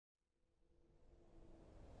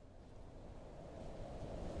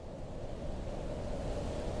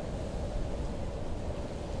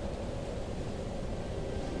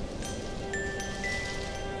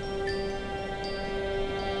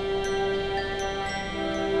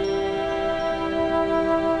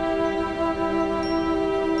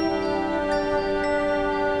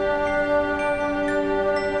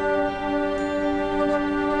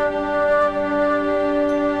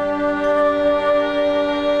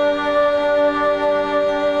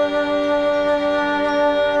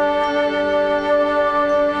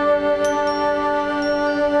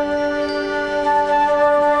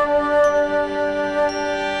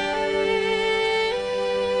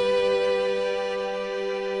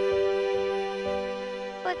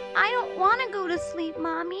But I don't want to go to sleep,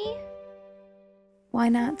 Mommy. Why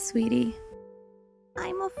not, sweetie?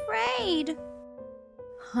 I'm afraid.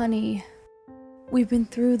 Honey, we've been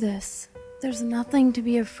through this. There's nothing to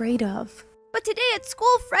be afraid of. But today at school,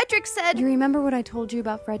 Frederick said... You remember what I told you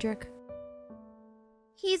about Frederick?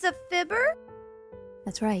 He's a fibber?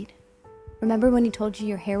 That's right. Remember when he told you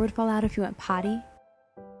your hair would fall out if you went potty?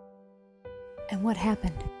 And what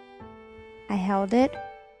happened? I held it.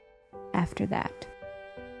 After that,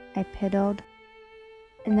 I piddled.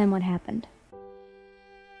 And then what happened?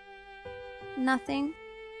 Nothing.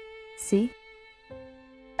 See?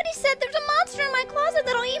 But he said there's a monster in my closet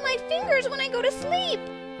that'll eat my fingers when I go to sleep.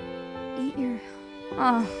 Eat your...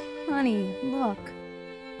 Oh, honey, look.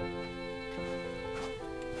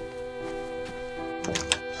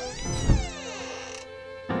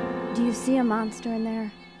 Do you see a monster in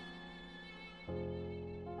there?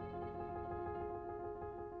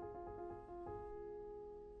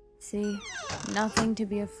 See? Nothing to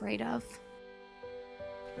be afraid of.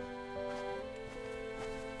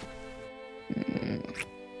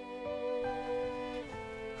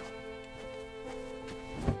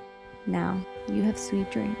 Now, you have sweet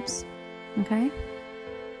dreams, okay?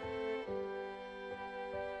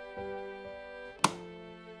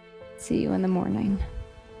 See you in the morning.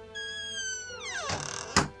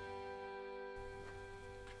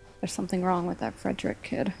 There's something wrong with that Frederick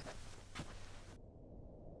kid.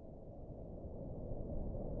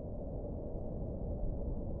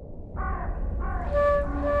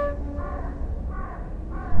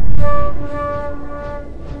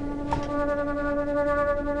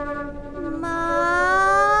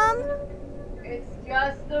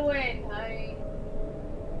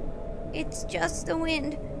 It's just the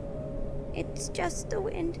wind. It's just the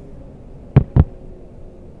wind.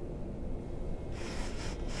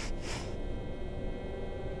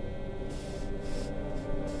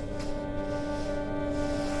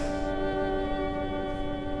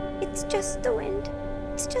 It's just the wind.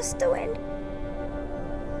 It's just the wind.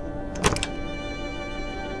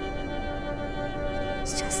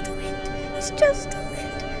 It's just the wind. It's just the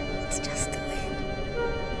wind. It's just the wind.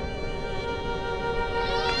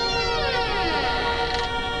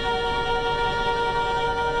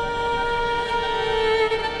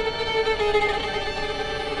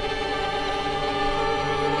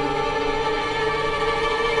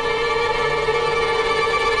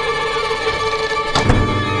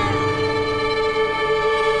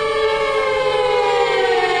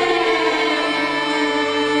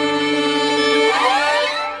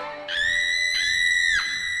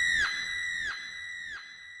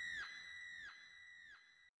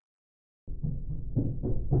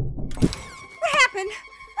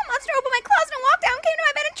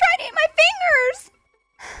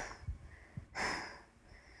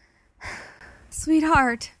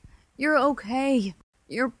 Sweetheart, you're okay.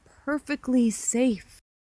 You're perfectly safe.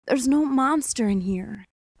 There's no monster in here.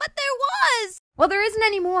 But there was! Well, there isn't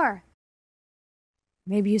anymore.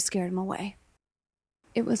 Maybe you scared him away.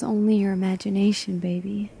 It was only your imagination,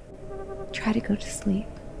 baby. Try to go to sleep.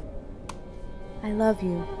 I love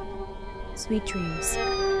you. Sweet dreams.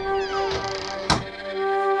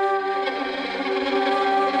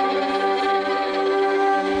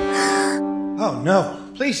 Oh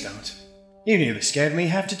no, please don't. You nearly scared me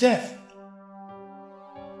half to death.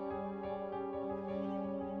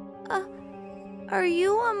 Are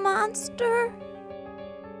you a monster?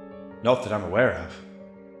 Not that I'm aware of.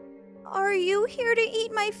 Are you here to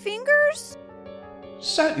eat my fingers?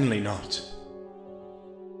 Certainly not.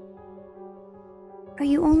 Are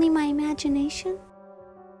you only my imagination?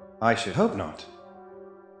 I should hope not.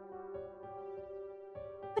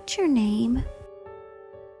 What's your name?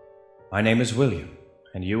 My name is William,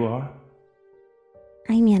 and you are?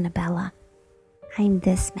 I'm Annabella. I'm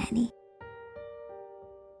this many.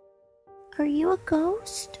 Are you a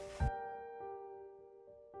ghost?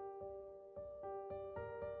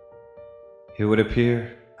 It would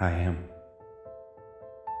appear I am.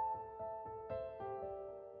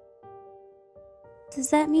 Does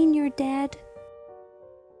that mean you're dead?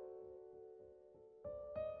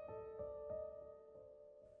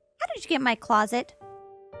 How did you get in my closet?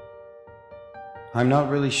 I'm not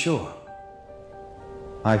really sure.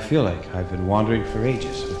 I feel like I've been wandering for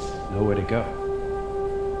ages with nowhere to go.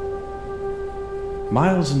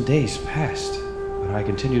 Miles and days passed, but I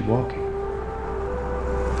continued walking.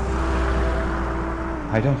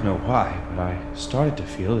 I don't know why, but I started to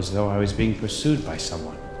feel as though I was being pursued by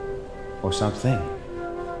someone. Or something.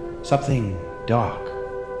 Something dark.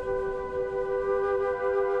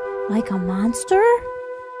 Like a monster?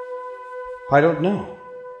 I don't know.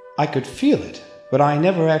 I could feel it, but I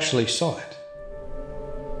never actually saw it.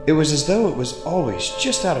 It was as though it was always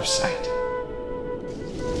just out of sight.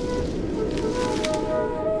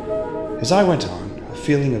 As I went on, a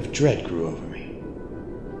feeling of dread grew over me.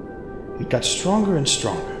 It got stronger and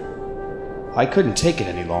stronger. I couldn't take it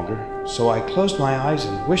any longer, so I closed my eyes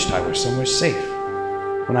and wished I were somewhere safe.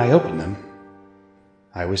 When I opened them,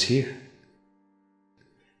 I was here.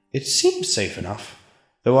 It seemed safe enough,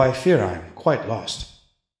 though I fear I'm quite lost.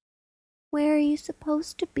 Where are you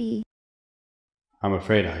supposed to be? I'm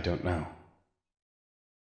afraid I don't know.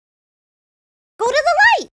 Go to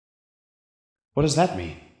the light! What does that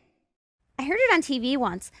mean? I heard it on TV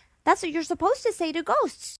once. That's what you're supposed to say to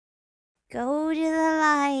ghosts. Go to the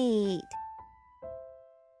light.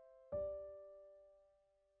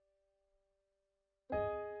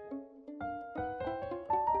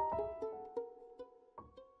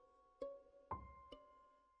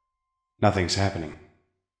 Nothing's happening.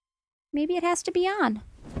 Maybe it has to be on.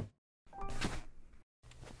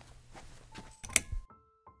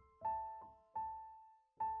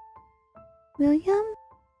 William?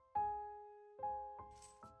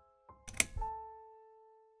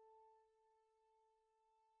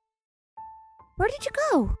 Where did you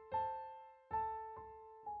go?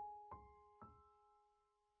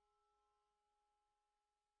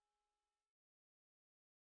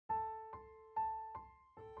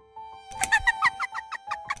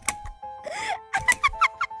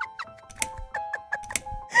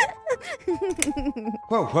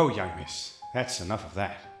 Whoa, whoa, young miss. That's enough of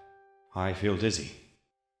that. I feel dizzy.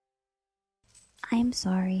 I'm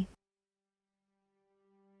sorry.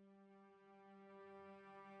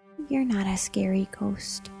 You're not a scary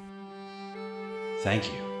ghost.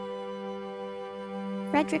 Thank you.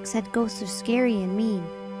 Frederick said ghosts are scary and mean.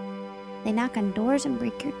 They knock on doors and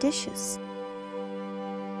break your dishes.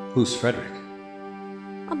 Who's Frederick?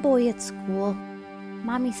 A boy at school.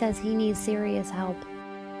 Mommy says he needs serious help.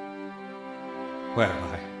 Well,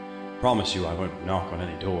 I promise you I won't knock on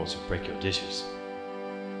any doors or break your dishes.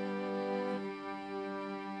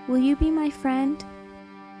 Will you be my friend?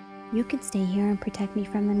 You can stay here and protect me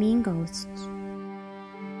from the mean ghosts.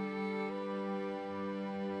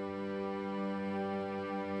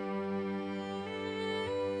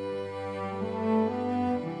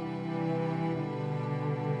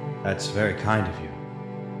 That's very kind of you.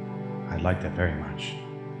 I'd like that very much.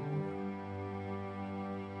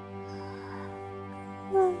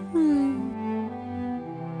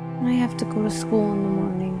 I have to go to school in the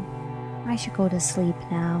morning. I should go to sleep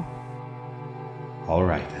now. All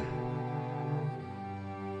right, then.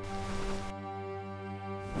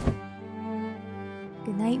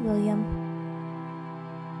 Good night, William.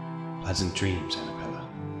 Pleasant dreams, Annabella.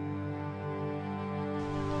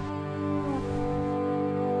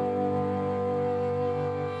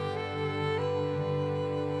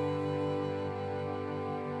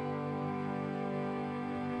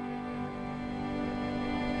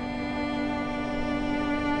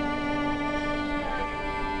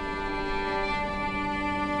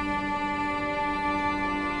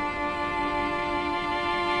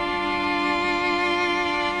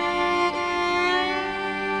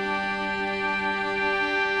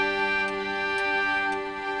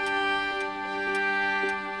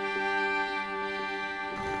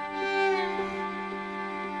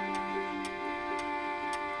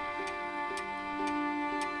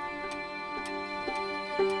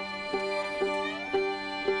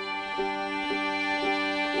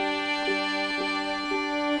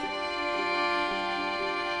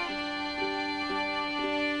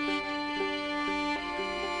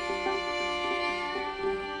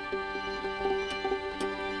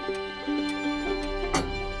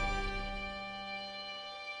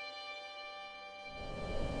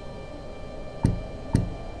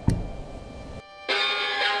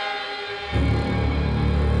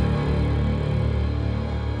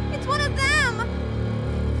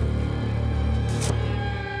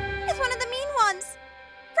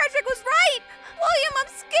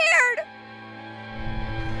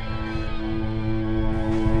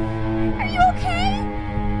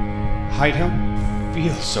 I don't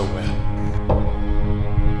feel so well.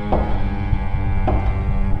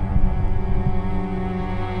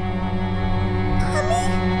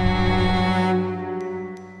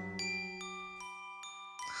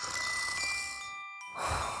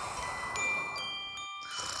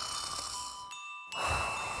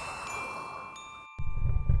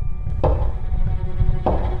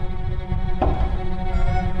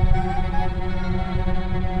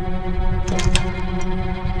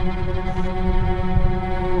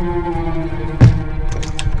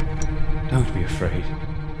 Don't be afraid.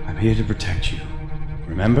 I'm here to protect you.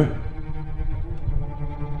 Remember?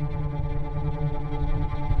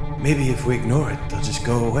 Maybe if we ignore it, they'll just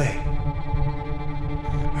go away.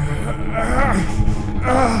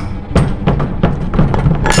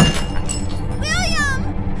 William!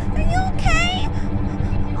 Are you okay?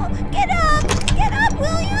 Oh, get up! Get up,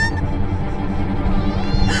 William!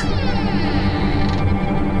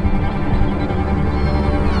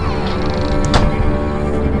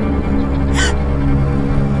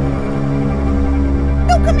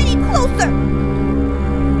 Don't come any closer!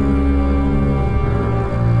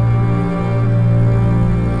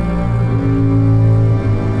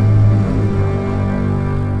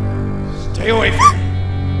 Stay away from me!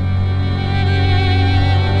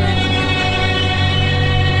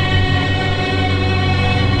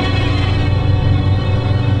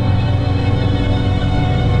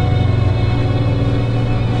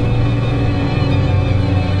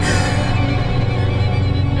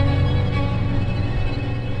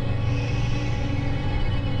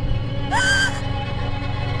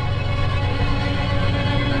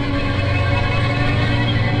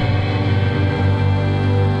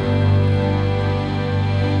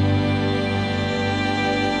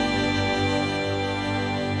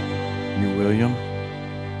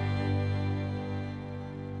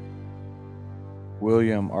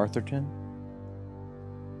 William Arthurton?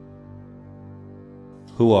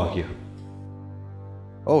 Who are you?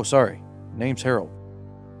 Oh, sorry. Name's Harold.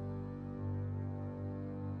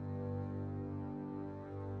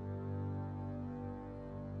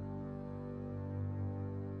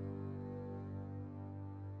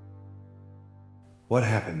 What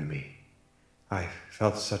happened to me? I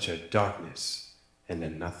felt such a darkness, and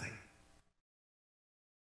then nothing.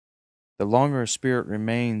 The longer a spirit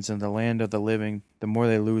remains in the land of the living, the more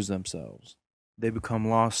they lose themselves. They become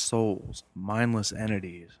lost souls, mindless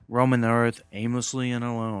entities, roaming the earth aimlessly and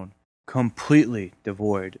alone, completely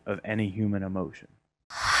devoid of any human emotion.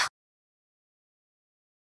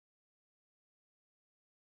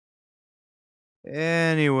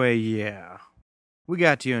 Anyway, yeah. We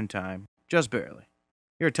got to you in time. Just barely.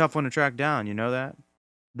 You're a tough one to track down, you know that?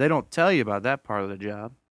 They don't tell you about that part of the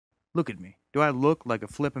job. Look at me. Do I look like a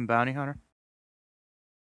flippin' bounty hunter?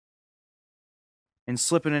 And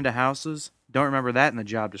slipping into houses? Don't remember that in the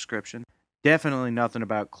job description. Definitely nothing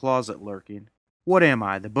about closet lurking. What am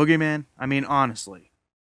I, the boogeyman? I mean, honestly.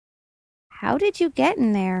 How did you get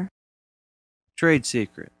in there? Trade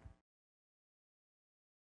secret.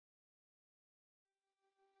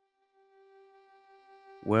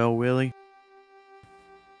 Well, Willie,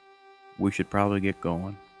 we should probably get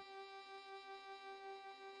going.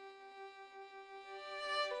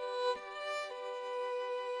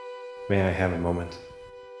 May I have a moment?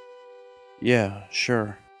 Yeah,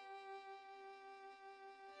 sure.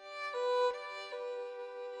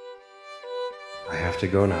 I have to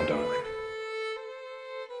go now, darling.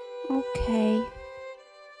 Okay.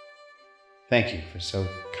 Thank you for so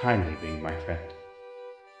kindly being my friend.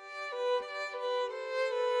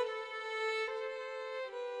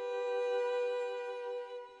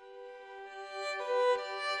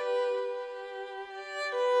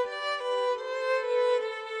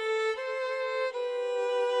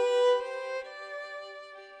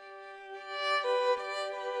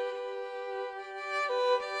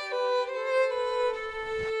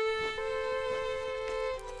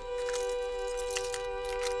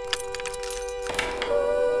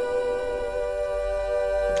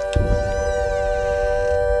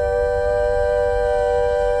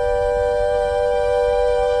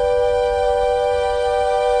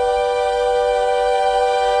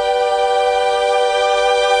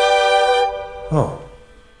 Oh,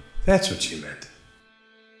 that's what you meant.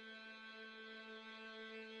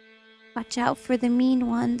 Watch out for the mean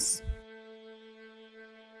ones.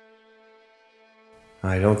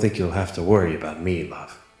 I don't think you'll have to worry about me,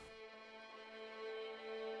 love.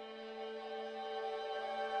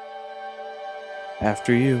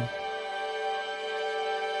 After you.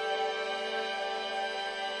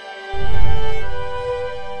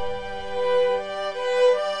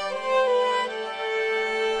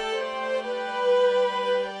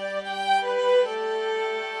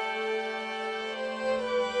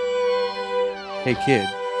 Hey, kid.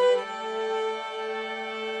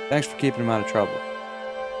 Thanks for keeping him out of trouble.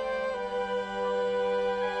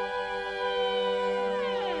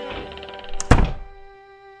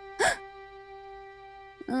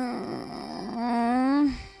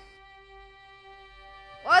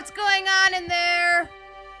 What's going on in there?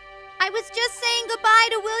 I was just saying goodbye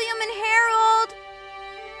to William and Harold.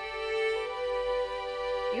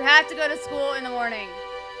 You have to go to school in the morning.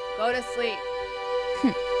 Go to sleep.